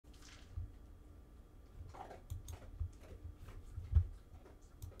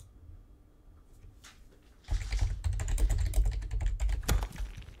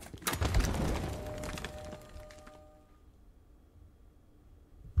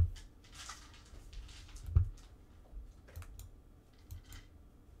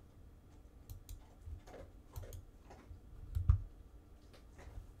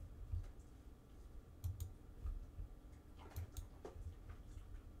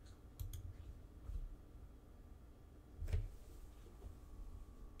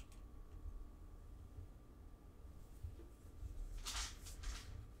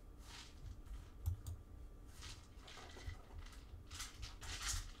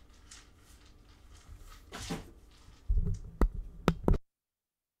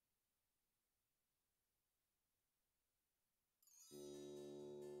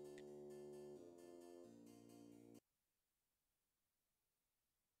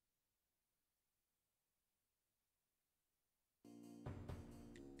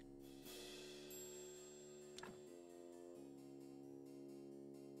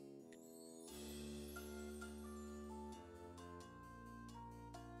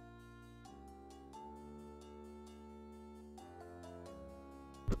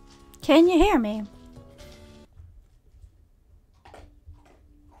Can you hear me?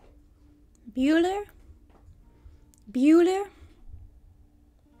 Bueller? Bueller?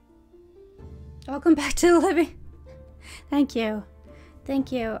 Welcome back to the living. Thank you.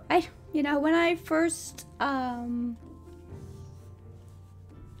 Thank you. You know, when I first got,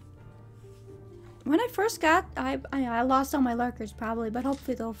 I lost all my lurkers probably, but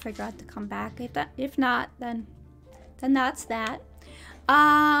hopefully they'll figure out to come back. If not, then that's that.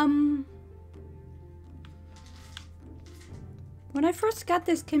 When I first got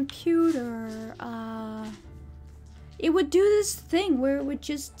this computer, it would do this thing where it would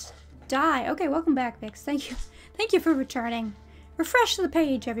just die. Okay, welcome back, Vix. Thank you. Thank you for returning. Refresh the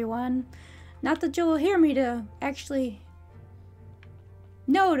page, everyone. Not that you'll hear me to actually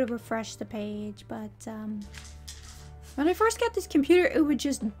know to refresh the page, but when I first got this computer, it would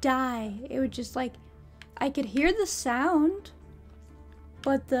just die. It would just like, I could hear the sound,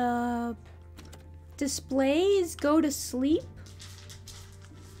 but the displays go to sleep.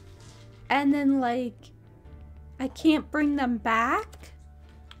 And then like, I can't bring them back.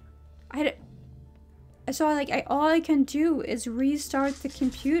 So all I can do is restart the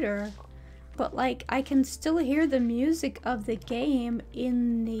computer, but like I can still hear the music of the game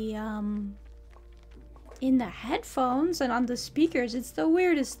in the headphones and on the speakers. It's the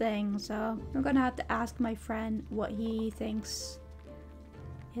weirdest thing. So I'm gonna have to ask my friend what he thinks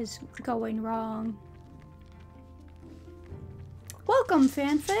is going wrong. Welcome,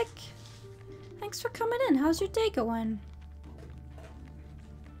 Fanfic. Thanks for coming in. How's your day going?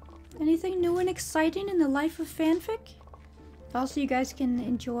 Anything new and exciting in the life of Fanfic? Also, you guys can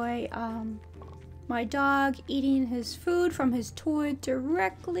enjoy my dog eating his food from his toy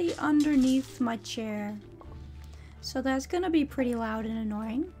directly underneath my chair. So that's gonna be pretty loud and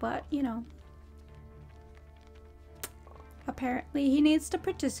annoying, but you know. Apparently he needs to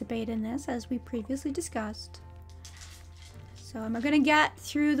participate in this, as we previously discussed. So I'm gonna get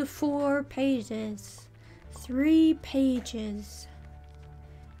through the 4 pages. 3 pages.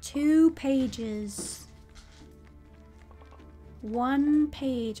 2 pages. 1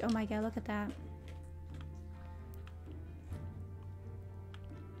 page. Oh my god, look at that.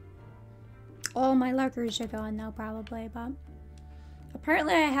 All my lurkers are gone now, probably, but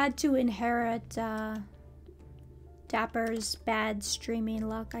apparently I had to inherit Dapper's bad streaming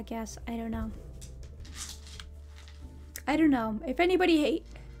luck, I guess. I don't know. I don't know. If anybody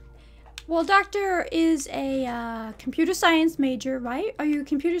well, Doctor is a computer science major, right? Are you a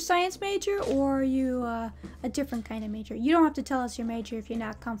computer science major, or are you a different kind of major? You don't have to tell us your major if you're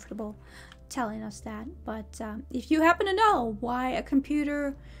not comfortable telling us that. But if you happen to know why a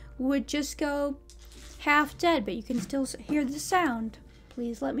computer would just go half dead, but you can still hear the sound,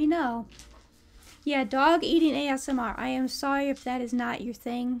 please let me know. Yeah, dog eating ASMR. I am sorry if that is not your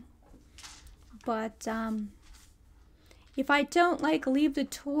thing. But, if I don't, like, leave the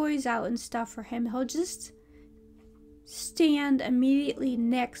toys out and stuff for him, he'll just stand immediately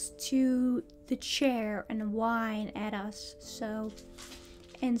next to the chair and whine at us. So,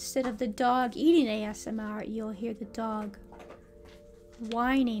 instead of the dog eating ASMR, you'll hear the dog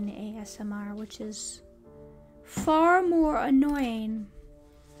whining ASMR, which is far more annoying.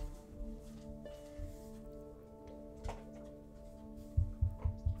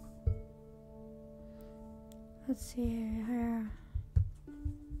 Let's see here.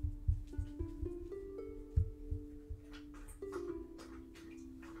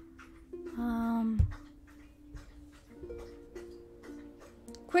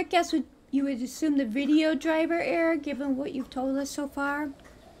 Quick guess, you would assume the video driver error, given what you've told us so far?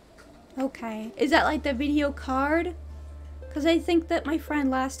 Okay. Is that like the video card? Because I think that my friend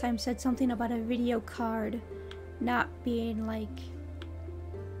last time said something about a video card not being like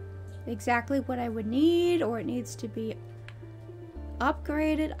exactly what I would need, or it needs to be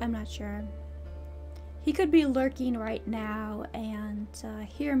upgraded. I'm not sure. He could be lurking right now and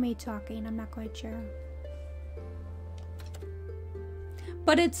hear me talking. I'm not quite sure.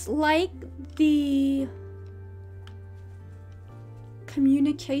 But it's like the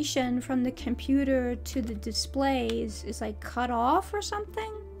communication from the computer to the displays is like cut off or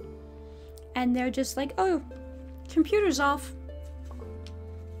something. And they're just like, oh, computer's off.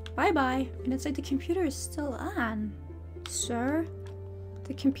 Bye-bye. And it's like the computer is still on. Sir?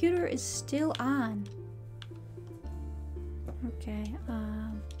 The computer is still on. Okay,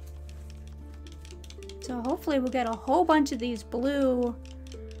 so hopefully we'll get a whole bunch of these blue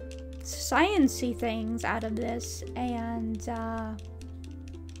science-y things out of this, and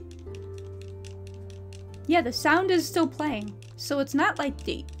yeah, the sound is still playing, so it's not like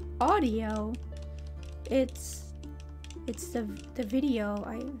the audio, it's the video.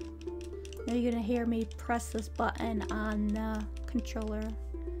 Now you're gonna hear me press this button on the controller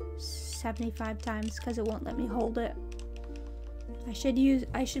 75 times because it won't let me hold it. I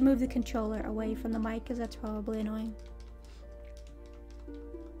should move the controller away from the mic because that's probably annoying.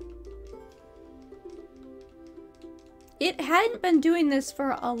 It hadn't been doing this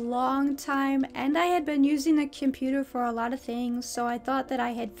for a long time, and I had been using the computer for a lot of things, so I thought that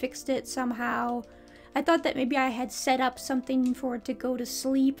I had fixed it somehow. I thought that maybe I had set up something for it to go to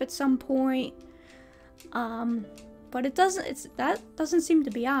sleep at some point. But that doesn't seem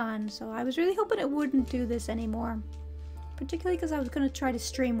to be on, so I was really hoping it wouldn't do this anymore. Particularly because I was going to try to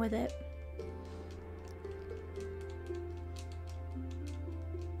stream with it.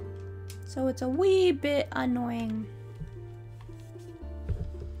 So it's a wee bit annoying.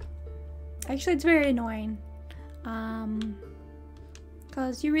 Actually, it's very annoying.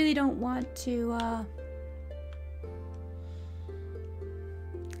 Because you really don't want to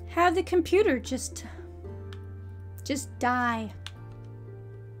have the computer just die.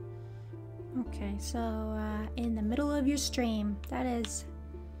 Okay, so in the middle of your stream, that is...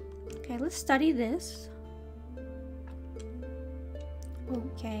 Okay, let's study this.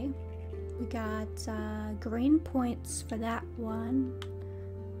 Okay, we got green points for that one.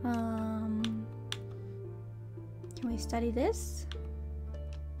 Can we study this?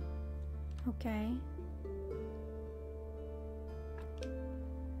 Okay.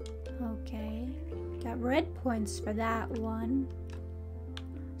 Okay, got red points for that one.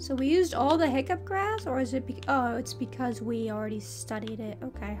 So we used all the hiccup grass, or is it oh, it's because we already studied it.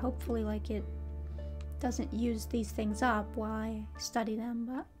 Okay, hopefully like it doesn't use these things up while I study them,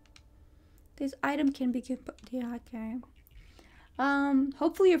 but this item can be yeah, okay.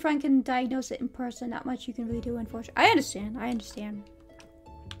 Hopefully your friend can diagnose it in person. Not much you can really do, unfortunately. I understand.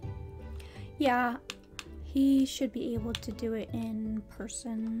 Yeah, he should be able to do it in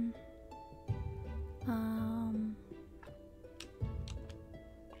person.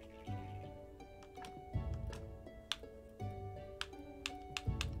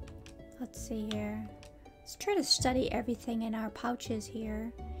 Let's see here. Let's try to study everything in our pouches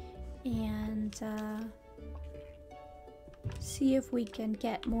here and see if we can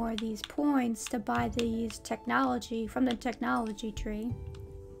get more of these points to buy these technology from the technology tree.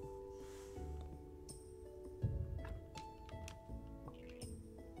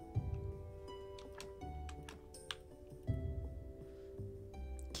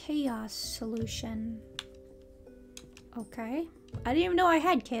 Chaos solution. Okay. I didn't even know I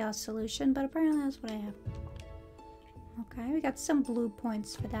had chaos solution, but apparently that's what I have. Okay, we got some blue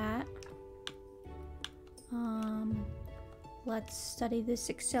points for that. Let's study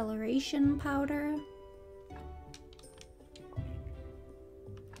this acceleration powder.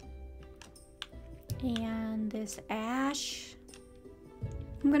 And this ash.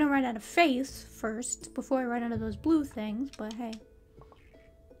 I'm gonna run out of faith first before I run out of those blue things, but hey.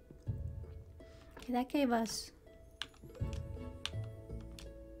 Okay, that gave us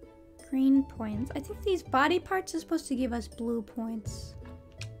green points. I think these body parts are supposed to give us blue points.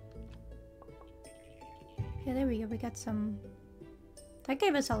 Yeah, there we go. We got some... That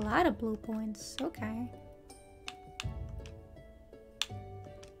gave us a lot of blue points. Okay.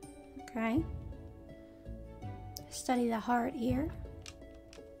 Okay. Study the heart here.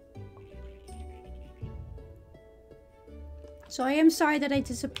 So I am sorry that I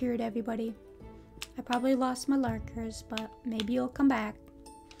disappeared, everybody. I probably lost my lurkers, but maybe you'll come back.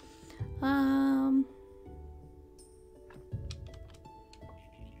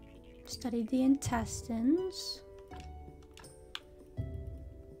 Studied the intestines.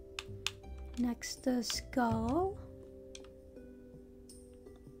 Next, the skull.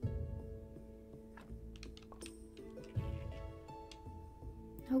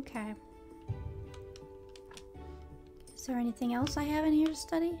 Okay. Is there anything else I have in here to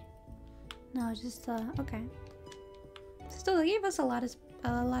study? No, just okay. Still, they gave us a lot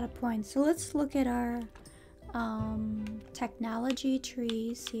of points. So let's look at our technology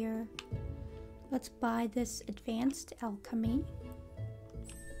trees here. Let's buy this advanced alchemy.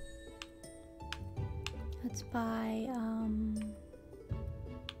 Let's buy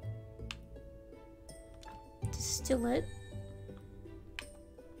distillate,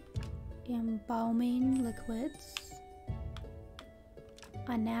 embalming liquids,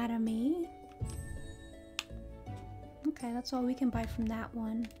 anatomy. Okay, that's all we can buy from that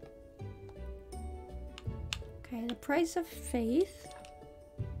one. Okay, the price of faith.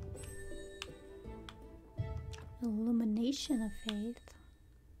 Illumination of faith.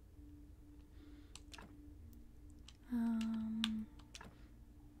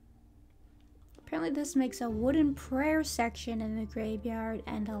 Apparently this makes a wooden prayer section in the graveyard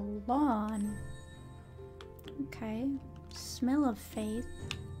and a lawn. Okay. Smell of faith.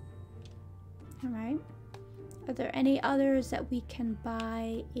 Alright. Are there any others that we can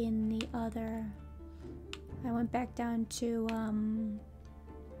buy in the other? I went back down to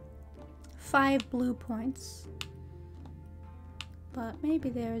 5 blue points. But maybe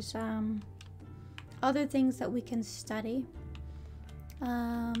there's other things that we can study.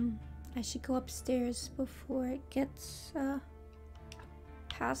 I should go upstairs before it gets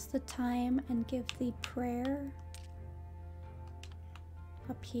past the time and give the prayer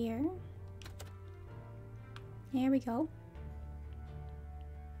up here. There we go.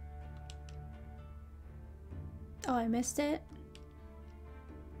 Oh, I missed it.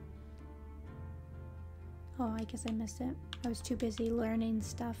 Oh, I guess I missed it. I was too busy learning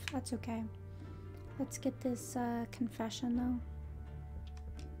stuff. That's okay. Let's get this confession though.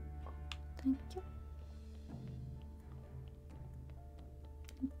 Thank you.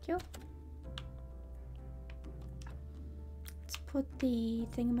 Thank you. Let's put the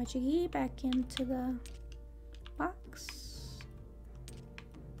thingamajiggy back into the box.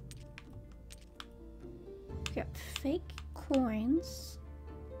 We got fake coins.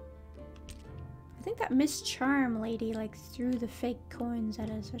 I think that Miss Charm lady like threw the fake coins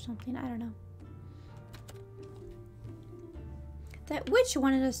at us or something. I don't know. That witch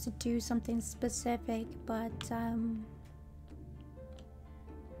wanted us to do something specific, but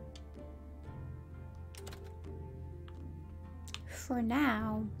for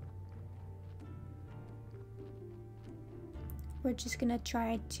now we're just gonna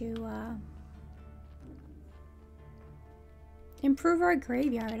try to improve our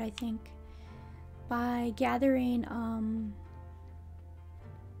graveyard, I think, by gathering oh,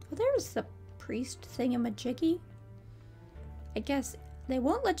 there's the priest thingamajiggy. I guess they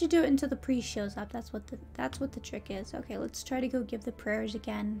won't let you do it until the priest shows up. That's what the trick is. Okay, let's try to go give the prayers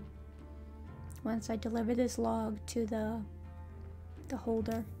again once I deliver this log to the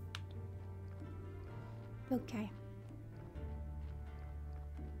holder. Okay.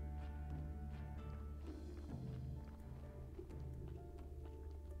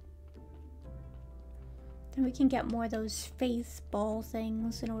 Then we can get more of those faith ball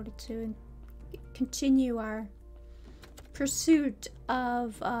things in order to continue our pursuit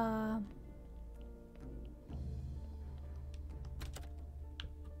of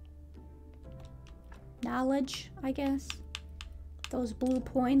knowledge, I guess. Those blue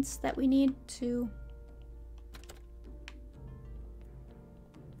points that we need to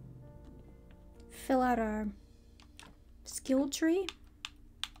fill out our skill tree.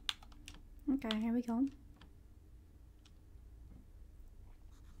 Okay, here we go.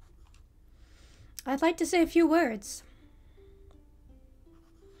 I'd like to say a few words.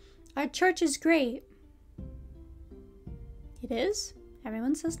 Our church is great. It is.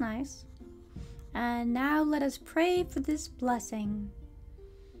 Everyone says nice. And now let us pray for this blessing.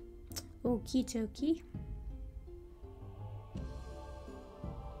 Okie dokie.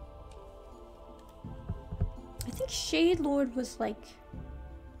 I think Shade Lord was like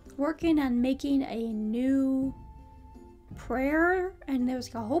working on making a new prayer, and there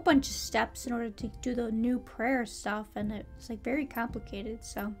was like a whole bunch of steps in order to do the new prayer stuff, and it was like very complicated,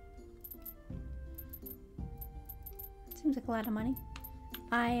 so seems like a lot of money.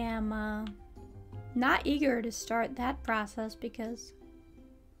 I am not eager to start that process because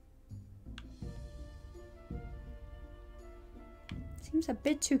it seems a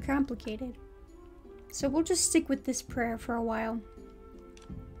bit too complicated. So we'll just stick with this prayer for a while.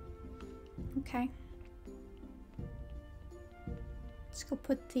 Okay. Let's go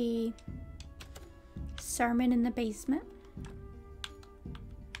put the sermon in the basement.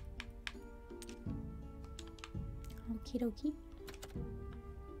 Okie dokie.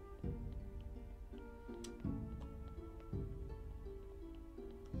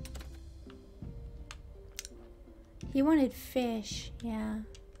 He wanted fish, yeah.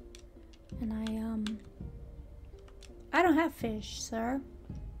 And I don't have fish, sir.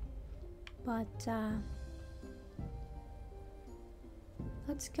 But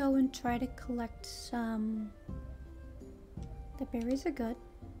let's go and try to collect some. The berries are good.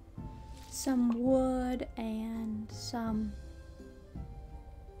 Some wood and some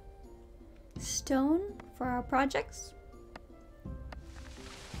stone for our projects.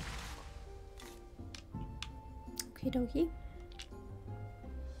 Okie dokie.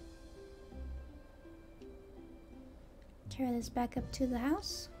 Carry this back up to the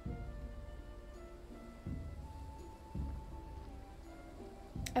house.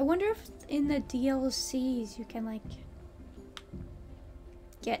 I wonder if in the DLCs you can like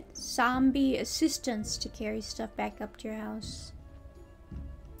get zombie assistants to carry stuff back up to your house?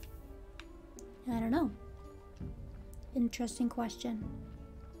 I don't know. Interesting question.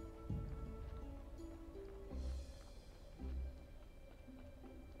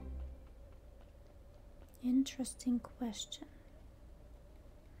 Interesting question.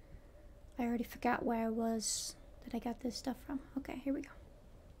 I already forgot where I was that I got this stuff from. Okay, here we go.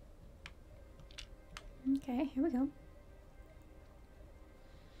 Okay, here we go.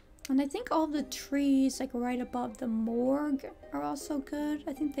 And I think all the trees like right above the morgue are also good.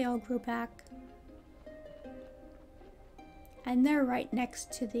 I think they all grew back. And they're right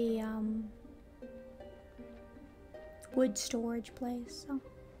next to the wood storage place, so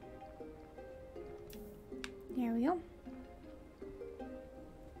there we go.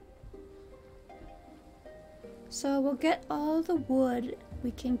 So we'll get all the wood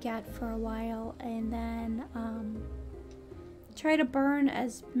we can get for a while, and then try to burn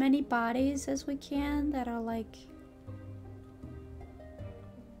as many bodies as we can that are like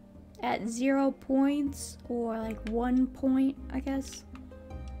at 0 points or like 1 point, I guess.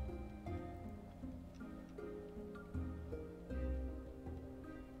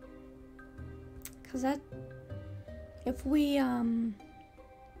 Cause that, if we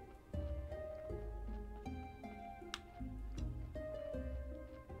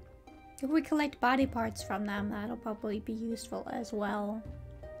collect body parts from them, that'll probably be useful as well.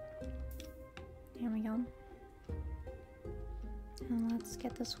 There we go. And let's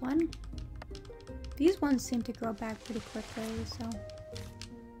get this one. These ones seem to grow back pretty quickly, so.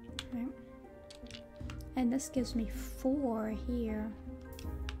 Right. And this gives me 4 here.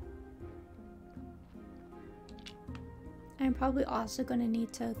 I'm probably also gonna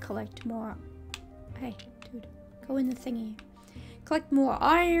need to collect more. Hey, dude, go in the thingy. Collect more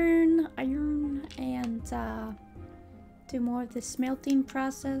iron, and do more of the smelting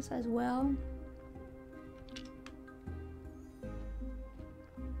process as well.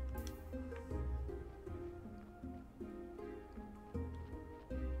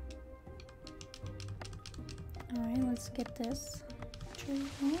 Alright, let's get this tree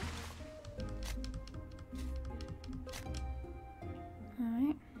here.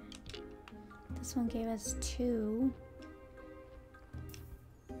 Alright. This one gave us 2.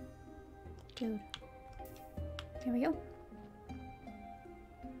 Dude. There we go.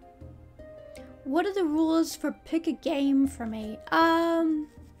 What are the rules for pick a game for me?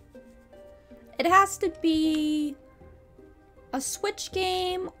 It has to be a Switch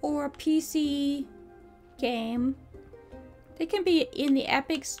game or a PC game. They can be in the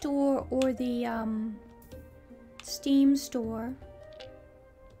Epic Store or the Steam Store.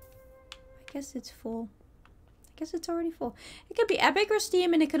 I guess it's full. I guess it's already full. It could be Epic or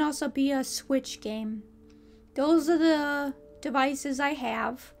Steam, and it can also be a Switch game. Those are the devices I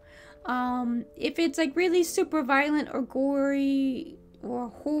have. If it's like really super violent or gory or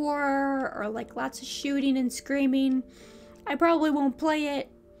horror or like lots of shooting and screaming, I probably won't play it.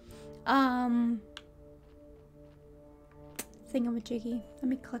 Thingamajiggy. Let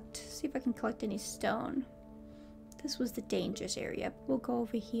me collect, see if I can collect any stone. This was the dangerous area. We'll go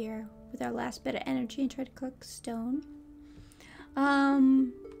over here with our last bit of energy and try to collect stone. I'll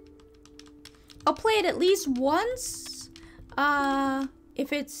play it at least once.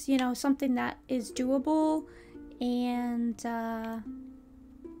 If it's, you know, something that is doable, and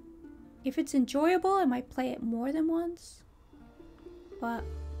if it's enjoyable, I might play it more than once. But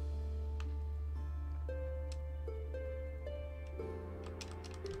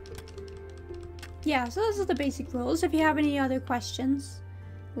yeah, so those are the basic rules. If you have any other questions,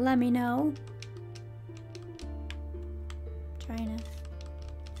 let me know. Trying to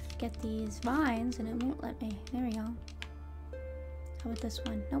get these vines and it won't let me. There we go. How about this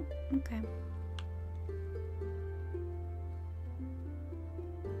one? Nope. Okay.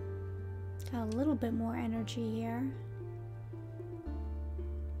 Got a little bit more energy here.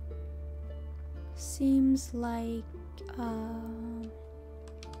 Seems like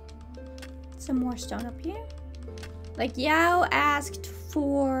some more stone up here. Like Yao asked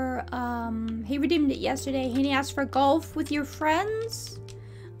for he redeemed it yesterday. He asked for Golf with Your Friends,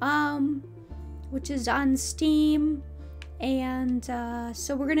 which is on Steam. And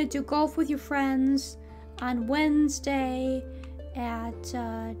so we're gonna do Golf with Your Friends on Wednesday at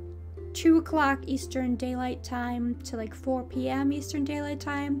 2 o'clock Eastern Daylight Time to like 4 p.m. Eastern Daylight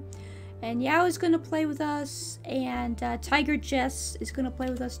Time. And Yao is gonna play with us, and Tiger Jess is gonna play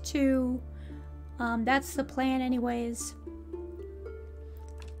with us too. That's the plan anyways.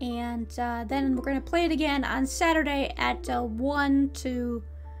 And then we're gonna play it again on Saturday at 1 to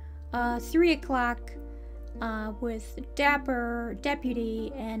 3 o'clock with Dapper,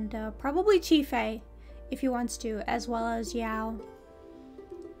 Deputy, and probably Chief A, if he wants to, as well as Yao.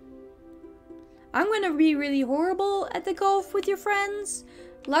 I'm gonna be really horrible at the golf with your friends.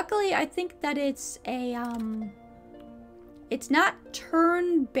 Luckily, I think that it's a, it's not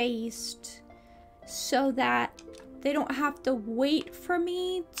turn-based, so that they don't have to wait for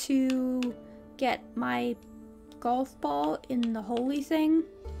me to get my golf ball in the holy thing.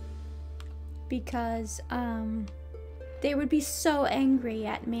 Because, they would be so angry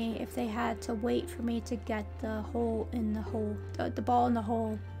at me if they had to wait for me to get the hole in the hole, the ball in the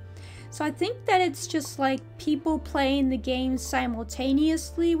hole. So I think that it's just like people playing the game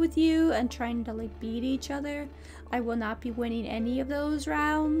simultaneously with you and trying to like beat each other. I will not be winning any of those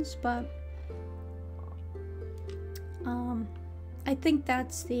rounds, but I think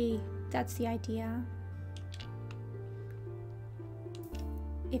that's the idea.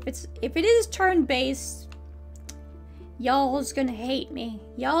 If it is turn-based, y'all's gonna hate me.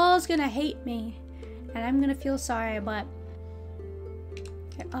 Y'all's gonna hate me. And I'm gonna feel sorry, but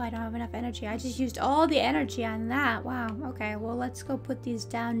okay. Oh, I don't have enough energy. I just used all the energy on that. Wow. Okay, well, let's go put these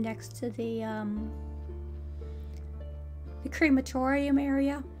down next to the crematorium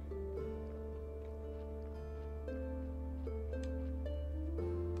area.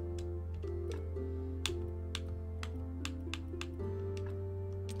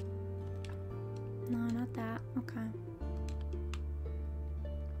 No, not that. Okay.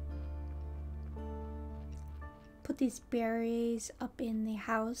 Put these berries up in the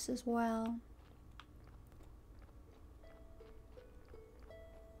house as well.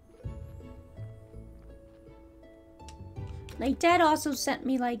 Like, Dad also sent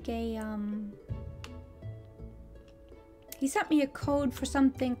me like a, he sent me a code for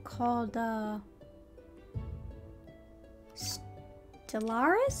something called,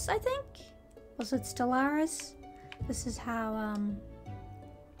 Stellaris, I think? Was it Stellaris? This is how,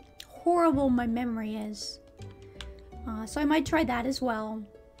 horrible my memory is. So I might try that as well.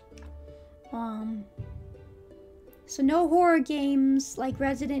 So no horror games like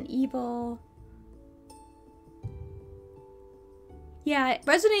Resident Evil. Yeah,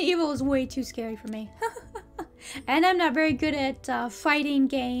 Resident Evil is way too scary for me. And I'm not very good at fighting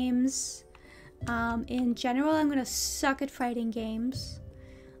games. In general, I'm gonna suck at fighting games.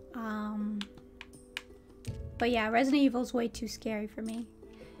 But yeah, Resident Evil is way too scary for me.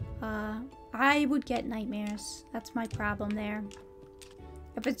 I would get nightmares. That's my problem there.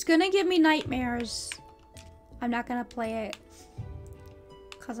 If it's gonna give me nightmares, I'm not gonna play it.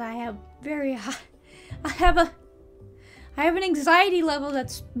 Cause I have very high, I have an anxiety level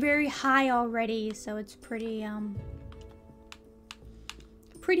that's very high already, so it's pretty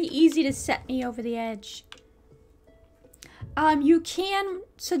easy to set me over the edge. You can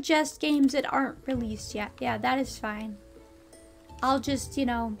suggest games that aren't released yet. Yeah, that is fine. I'll just, you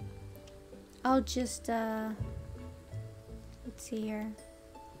know, let's see here.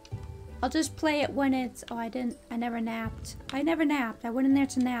 I'll just play it when it's, oh, I never napped. I never napped. I went in there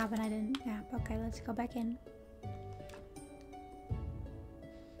to nap and I didn't nap. Okay, let's go back in.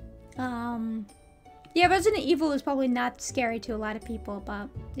 Yeah, Resident Evil is probably not scary to a lot of people, but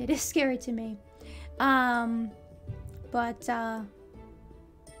it is scary to me.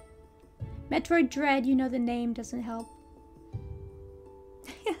 Metroid Dread, you know the name doesn't help.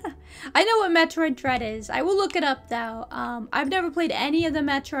 I know what Metroid Dread is. I will look it up though. I've never played any of the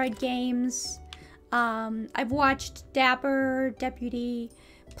Metroid games. I've watched Dapper Deputy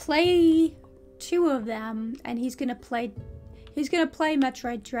play 2 of them, and he's gonna play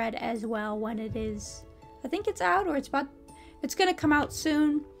Metroid Dread as well when it is. I think it's out, or it's gonna come out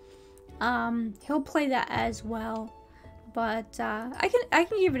soon. He'll play that as well. But I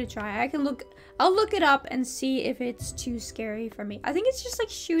can give it a try. I'll look it up and see if it's too scary for me. I think it's just like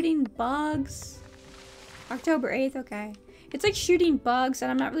shooting bugs. October 8th, okay. It's like shooting bugs, and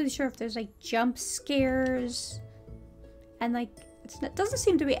I'm not really sure if there's like jump scares. And like, it doesn't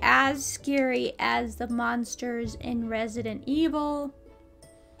seem to be as scary as the monsters in Resident Evil.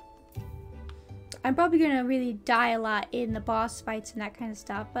 I'm probably gonna really die a lot in the boss fights and that kind of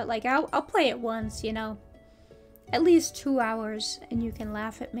stuff. But like, I'll play it once, you know. At least 2 hours, and you can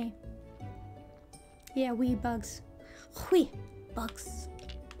laugh at me. Yeah, wee bugs. Wee bugs.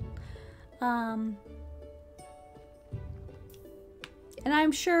 And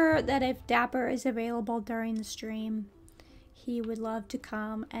I'm sure that if Dapper is available during the stream, he would love to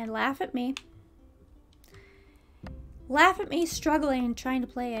come and laugh at me. Laugh at me struggling trying to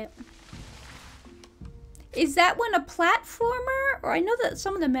play it. Is that one a platformer? Or I know that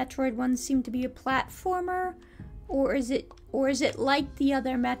some of the Metroid ones seem to be a platformer. Or is it like the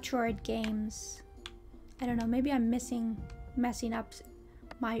other Metroid games? I don't know, maybe I'm messing up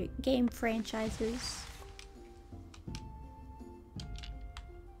my game franchises.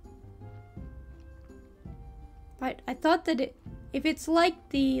 But I thought that if it's like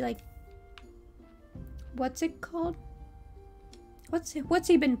the, like, what's it called? What's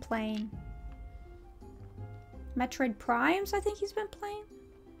he been playing? Metroid Primes, I think he's been playing.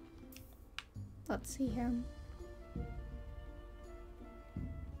 Let's see here.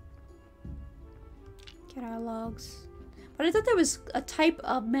 Get our logs. But I thought there was a type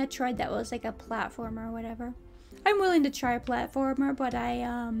of Metroid that was like a platformer or whatever. I'm willing to try a platformer, but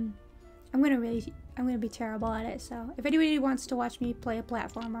I'm gonna be terrible at it. So if anybody wants to watch me play a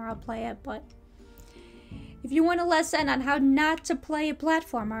platformer, I'll play it. But if you want a lesson on how not to play a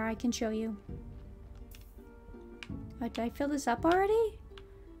platformer, I can show you. Oh, did I fill this up already?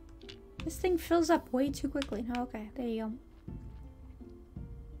 This thing fills up way too quickly. Oh, okay, there you go.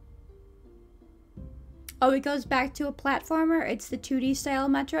 Oh, it goes back to a platformer. It's the 2D style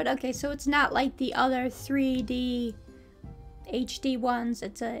Metroid. Okay, so it's not like the other 3D HD ones.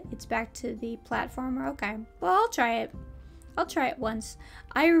 It's back to the platformer. Okay, well, I'll try it. I'll try it once.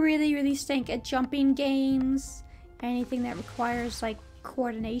 I really stink at jumping games, anything that requires like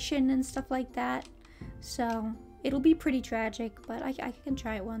coordination and stuff like that. So it'll be pretty tragic, but I can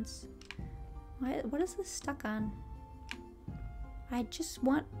try it once. What is this stuck on? I just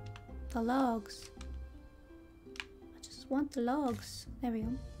want the logs. I just want the logs. There we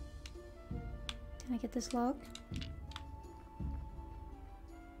go. Can I get this log?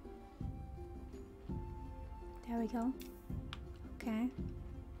 There we go. Okay.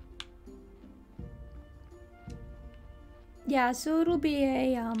 Yeah, so it'll be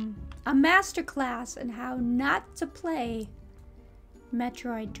a master class in how not to play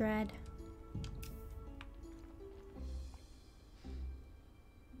Metroid Dread.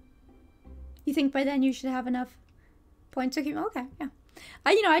 You think by then you should have enough points to keep? Okay, yeah.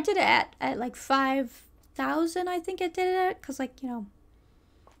 I did it at like 5,000. I think I did it at, cause like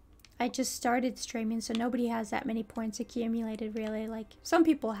I just started streaming, so nobody has that many points accumulated, really. Like, some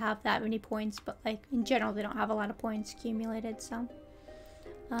people have that many points, but, like, in general, they don't have a lot of points accumulated, so.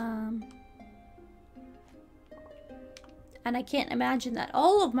 And I can't imagine that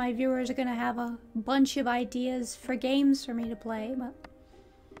all of my viewers are gonna have a bunch of ideas for games for me to play, but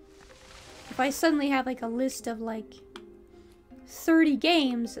if I suddenly have, like, a list of, like, 30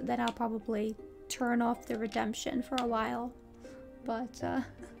 games, then I'll probably turn off the redemption for a while. But,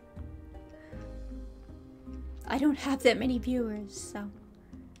 I don't have that many viewers, so.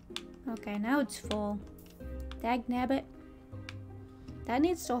 Okay, now it's full. Dagnabbit. That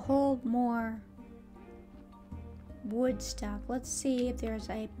needs to hold more wood stuff. Let's see if there's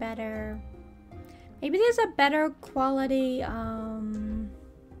a better... Maybe there's a better quality,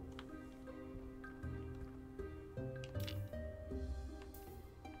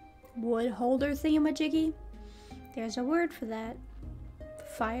 wood holder thingamajiggy. There's a word for that.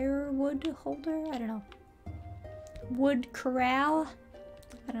 Firewood holder? I don't know. Wood corral?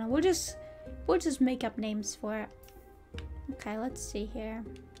 I don't know. We'll just make up names for it. Okay, let's see here.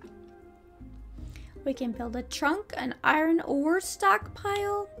 We can build a trunk, an iron ore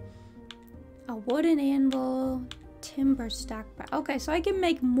stockpile, a wooden anvil, timber stockpile. Okay, so I can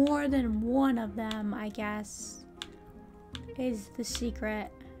make more than one of them, I guess, is the secret.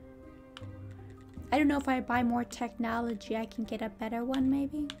 I don't know if I buy more technology, I can get a better one,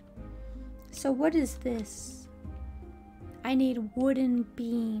 maybe. So what is this? I need wooden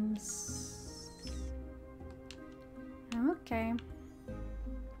beams. Okay.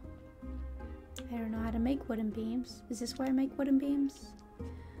 I don't know how to make wooden beams. Is this where I make wooden beams?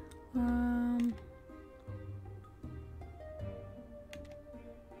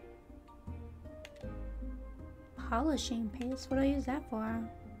 Polishing paste. What do I use that for?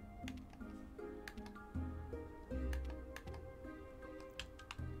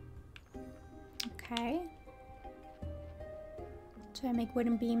 Okay. So I make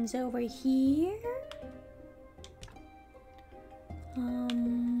wooden beams over here.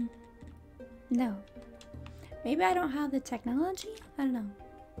 No. Maybe I don't have the technology? I don't know.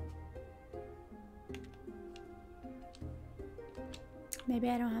 Maybe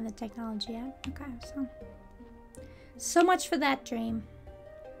I don't have the technology yet. Okay, so much for that dream.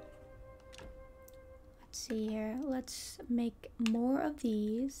 Let's see here. Let's make more of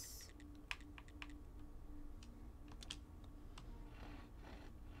these.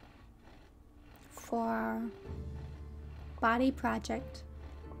 For our body project.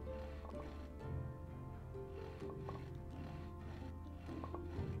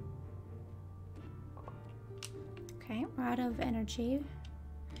 Okay, we're out of energy.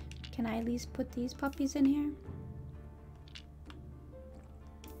 Can I at least put these puppies in here?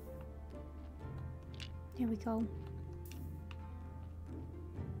 Here we go.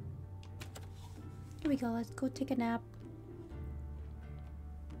 Here we go. Let's go take a nap.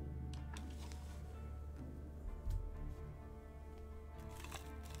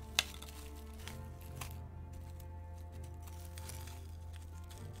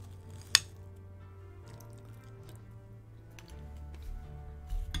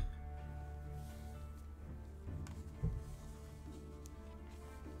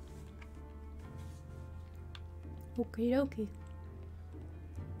 Okie dokie.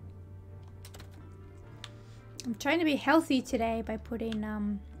 I'm trying to be healthy today by putting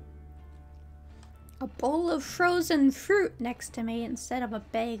a bowl of frozen fruit next to me instead of a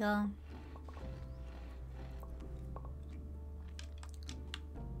bagel.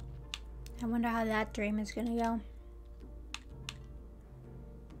 I wonder how that dream is gonna go.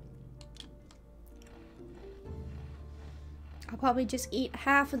 I'll probably just eat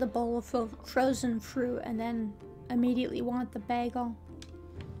half of the bowl of frozen fruit and then immediately want the bagel.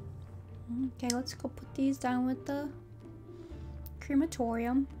 Okay, let's go put these down with the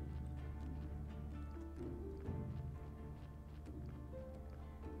crematorium.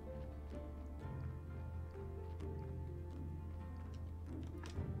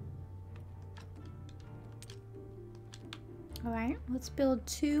 Alright, let's build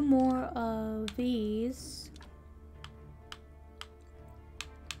 2 more of these.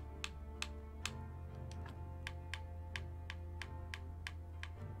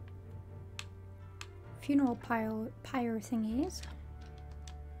 Funeral pyre thingies.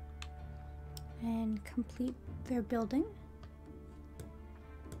 And complete their building.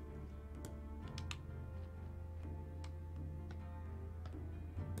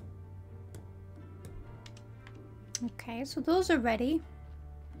 Okay, so those are ready.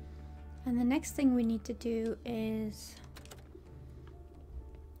 And the next thing we need to do is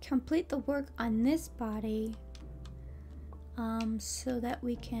complete the work on this body so that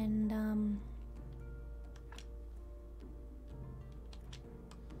we can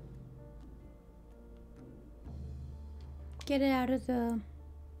get it out of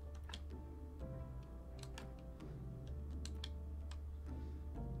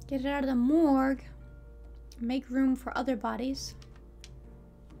the morgue. Make room for other bodies.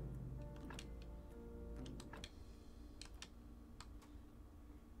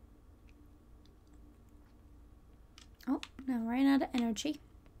 Oh, now I'm running out of energy.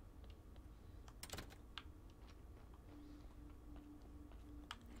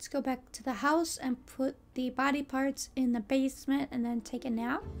 Let's go back to the house and put the body parts in the basement and then take a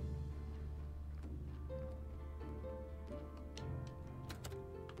nap.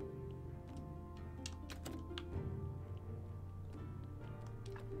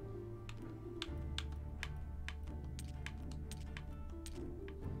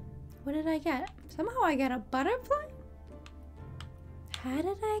 What did I get? Somehow I got a butterfly? How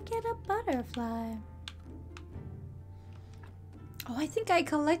did I get a butterfly? Oh, I think I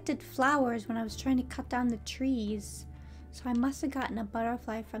collected flowers when I was trying to cut down the trees. So I must have gotten a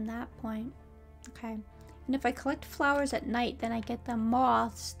butterfly from that point. Okay. And if I collect flowers at night, then I get the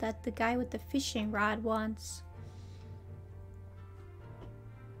moths that the guy with the fishing rod wants.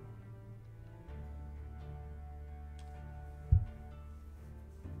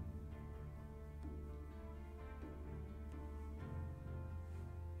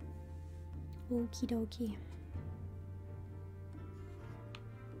 Okie dokie.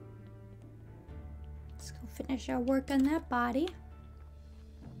 Let's go finish our work on that body.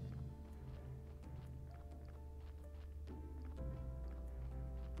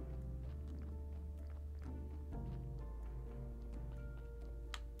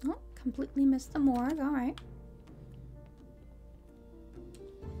 Oh, completely missed the morgue. All right.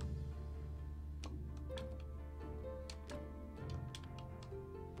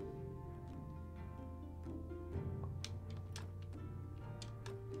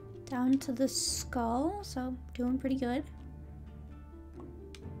 Down to the skull, so doing pretty good.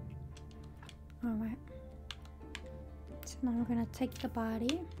 Alright. So now we're gonna take the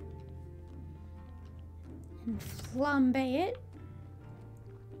body and flambe it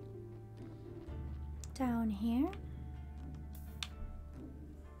down here.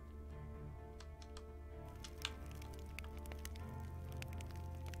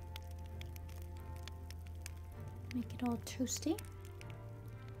 Make it all toasty.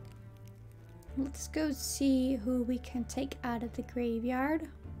 Let's go see who we can take out of the graveyard.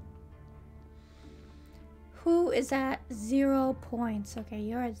 Who is at 0 points? Okay,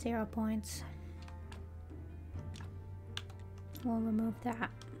 you're at 0 points. We'll remove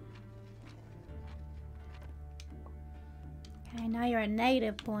that. Okay, now you're at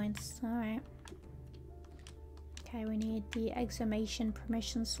negative points. Alright. Okay, we need the exhumation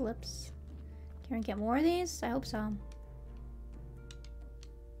permission slips. Can we get more of these? I hope so.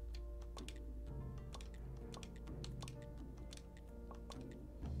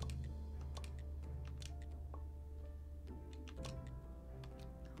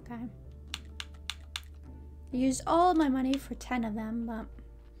 Okay. I used all my money for 10 of them, but I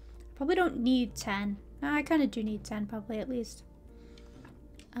probably don't need 10. I kind of do need 10, probably at least.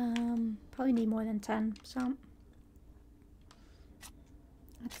 Probably need more than 10, so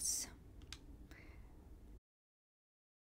let's